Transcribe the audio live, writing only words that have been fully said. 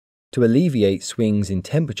To alleviate swings in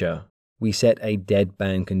temperature, we set a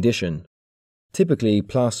deadband condition, typically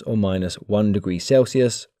plus or minus 1 degree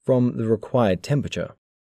Celsius from the required temperature.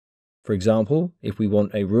 For example, if we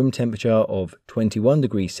want a room temperature of 21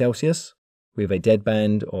 degrees Celsius with a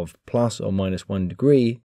deadband of plus or minus 1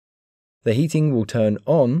 degree, the heating will turn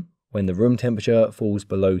on when the room temperature falls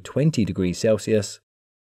below 20 degrees Celsius,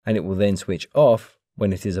 and it will then switch off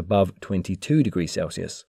when it is above 22 degrees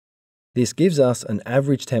Celsius. This gives us an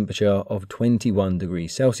average temperature of 21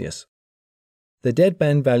 degrees Celsius. The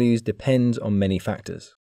deadband values depend on many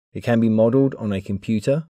factors. It can be modeled on a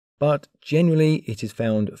computer, but generally it is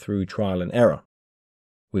found through trial and error,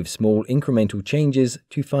 with small incremental changes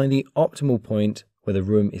to find the optimal point where the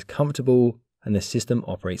room is comfortable and the system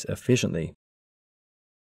operates efficiently.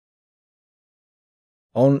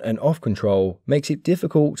 On and off control makes it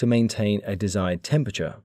difficult to maintain a desired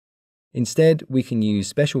temperature. Instead, we can use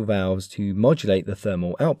special valves to modulate the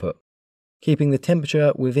thermal output, keeping the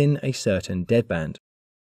temperature within a certain deadband.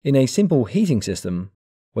 In a simple heating system,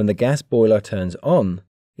 when the gas boiler turns on,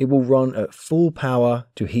 it will run at full power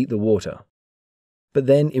to heat the water, but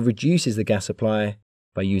then it reduces the gas supply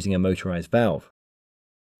by using a motorized valve.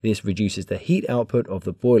 This reduces the heat output of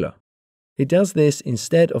the boiler. It does this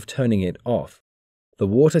instead of turning it off. The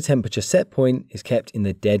water temperature set point is kept in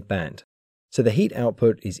the dead band, so the heat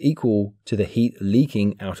output is equal to the heat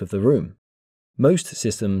leaking out of the room. Most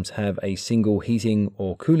systems have a single heating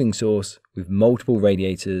or cooling source with multiple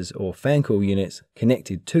radiators or fan coil units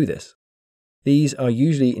connected to this. These are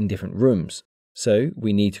usually in different rooms, so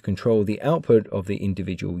we need to control the output of the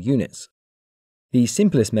individual units. The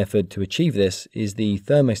simplest method to achieve this is the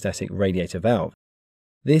thermostatic radiator valve.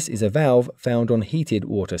 This is a valve found on heated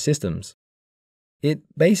water systems. It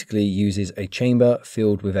basically uses a chamber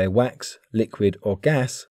filled with a wax, liquid, or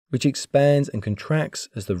gas which expands and contracts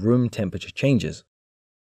as the room temperature changes.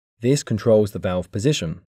 This controls the valve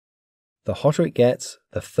position. The hotter it gets,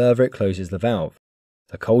 the further it closes the valve.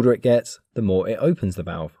 The colder it gets, the more it opens the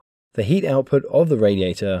valve. The heat output of the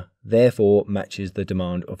radiator therefore matches the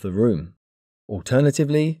demand of the room.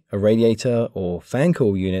 Alternatively, a radiator or fan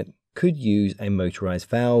coil unit could use a motorized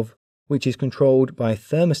valve, which is controlled by a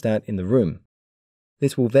thermostat in the room.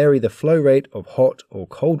 This will vary the flow rate of hot or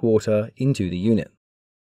cold water into the unit.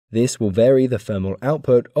 This will vary the thermal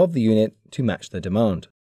output of the unit to match the demand.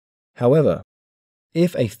 However,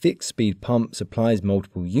 if a fixed speed pump supplies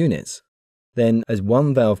multiple units, then as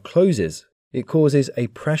one valve closes, it causes a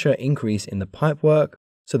pressure increase in the pipework,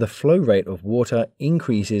 so the flow rate of water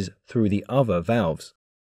increases through the other valves.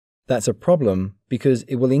 That's a problem because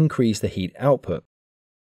it will increase the heat output.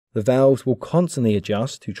 The valves will constantly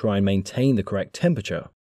adjust to try and maintain the correct temperature.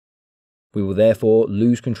 We will therefore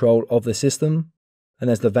lose control of the system, and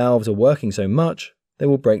as the valves are working so much, they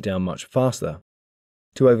will break down much faster.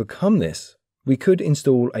 To overcome this, we could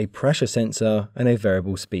install a pressure sensor and a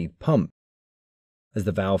variable speed pump. As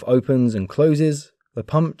the valve opens and closes, the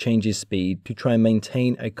pump changes speed to try and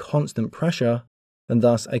maintain a constant pressure and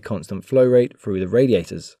thus a constant flow rate through the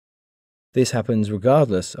radiators. This happens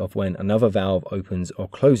regardless of when another valve opens or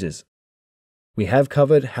closes. We have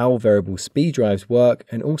covered how variable speed drives work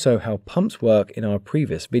and also how pumps work in our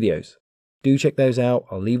previous videos. Do check those out,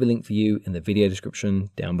 I'll leave a link for you in the video description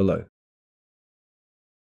down below.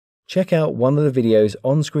 Check out one of the videos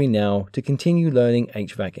on screen now to continue learning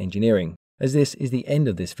HVAC engineering, as this is the end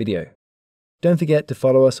of this video. Don't forget to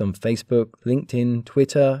follow us on Facebook, LinkedIn,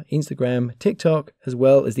 Twitter, Instagram, TikTok, as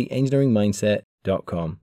well as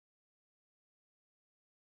theengineeringmindset.com.